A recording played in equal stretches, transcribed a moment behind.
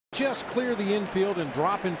just clear the infield and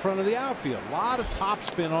drop in front of the outfield. A lot of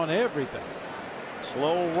topspin on everything.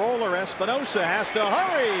 Slow roller. Espinosa has to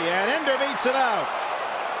hurry, and Ender beats it out.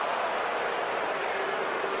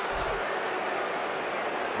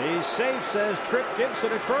 He's safe, says Trip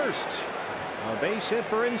Gibson at first. A base hit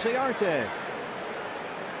for Inciarte.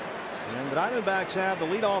 And the Diamondbacks have the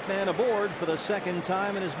leadoff man aboard for the second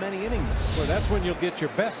time in as many innings. So that's when you'll get your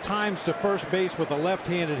best times to first base with a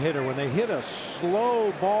left-handed hitter, when they hit a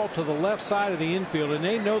slow ball to the left side of the infield and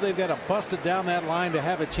they know they've got to bust it down that line to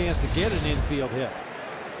have a chance to get an infield hit.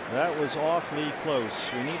 That was awfully close.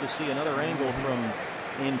 We need to see another angle from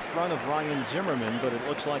in front of Ryan Zimmerman, but it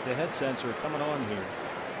looks like the headsets are coming on here.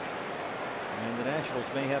 And the Nationals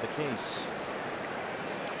may have a case.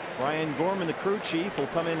 Brian Gorman, the crew chief, will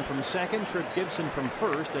come in from second. Trip Gibson from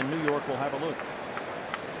first, and New York will have a look.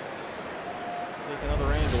 Take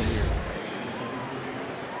another angle here.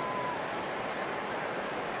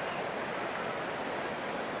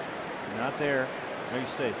 Not there. No, he's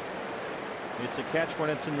safe. It's a catch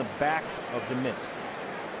when it's in the back of the mitt.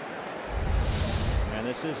 And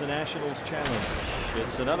this is a Nationals challenge.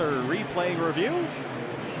 It's another replay review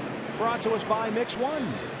brought to us by Mix One.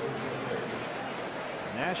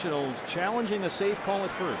 Nationals challenging a safe call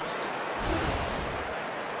at first.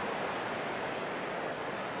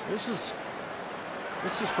 This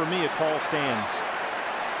is for me a call stands.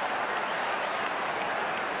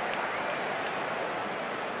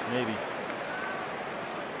 Maybe.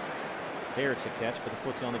 There it's a catch, but the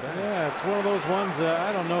foot's on the back. Yeah, it's one of those ones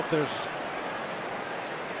I don't know if there's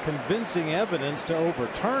convincing evidence to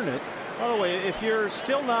overturn it. By the way, if you're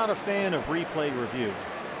still not a fan of replay review,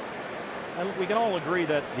 and we can all agree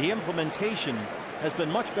that the implementation has been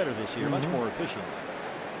much better this year, much more efficient.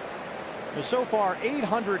 So far,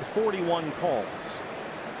 841 calls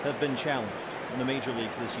have been challenged in the major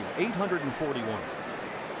leagues this year. 841.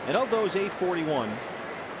 And of those 841,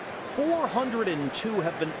 402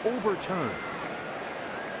 have been overturned.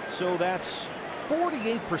 So that's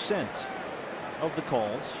 48% of the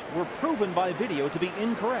calls were proven by video to be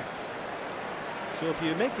incorrect. So if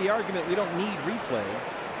you make the argument we don't need replay,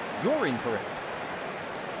 you're incorrect.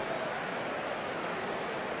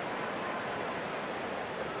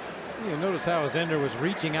 You notice how as Ender was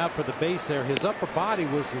reaching out for the base there, his upper body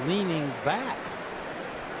was leaning back.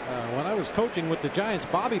 When I was coaching with the Giants,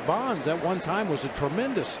 Bobby Bonds at one time was a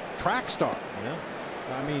tremendous track star. Yeah.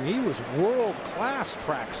 I mean, he was world-class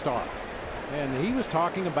track star. And he was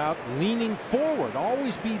talking about leaning forward.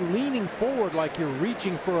 Always be leaning forward like you're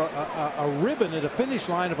reaching for a ribbon at a finish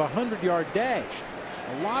line of a 100-yard dash.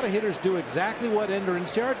 A lot of hitters do exactly what Ender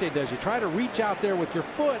Inciarte does. You try to reach out there with your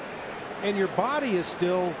foot, and your body is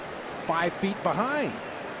still 5 feet behind.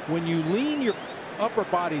 When you lean your upper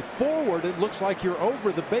body forward, it looks like you're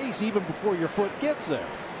over the base even before your foot gets there.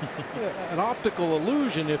 An optical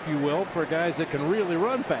illusion, if you will, for guys that can really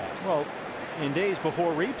run fast. Well, in days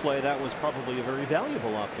before replay, that was probably a very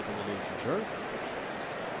valuable optical illusion. Sure.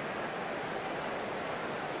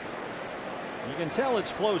 You can tell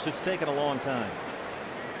it's close. It's taken a long time.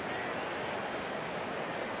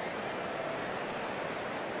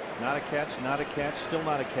 Not a catch, not a catch, still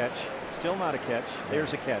not a catch, still not a catch.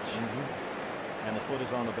 There's a catch. And the foot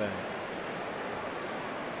is on the bag.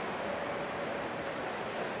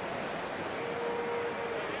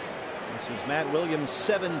 This is Matt Williams'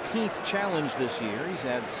 17th challenge this year. He's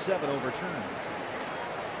had 7 overturned.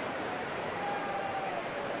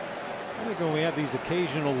 I think when we have these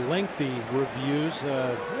occasional lengthy reviews, they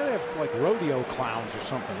have like rodeo clowns or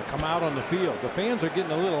something to come out on the field. The fans are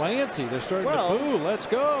getting a little antsy. They're starting to boo. Let's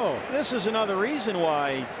go. This is another reason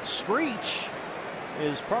why Screech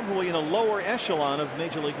is probably in the lower echelon of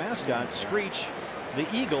Major League mascots. Screech, the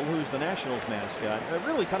Eagle, who's the Nationals mascot,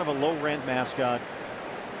 really kind of a low rent mascot.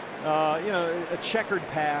 You know, a checkered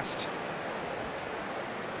past.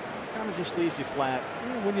 Kind of just leaves you flat.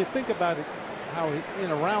 When you think about it, how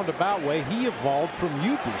in a roundabout way he evolved from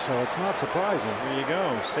Yuppie, so it's not surprising. There you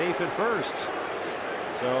go, safe at first.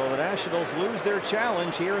 So the Nationals lose their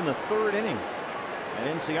challenge here in the 3rd inning,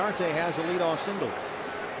 and Inciarte has a leadoff single.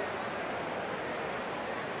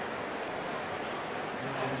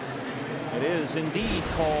 It is indeed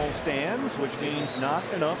call stands, which means not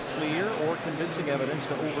enough clear or convincing evidence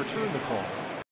to overturn the call.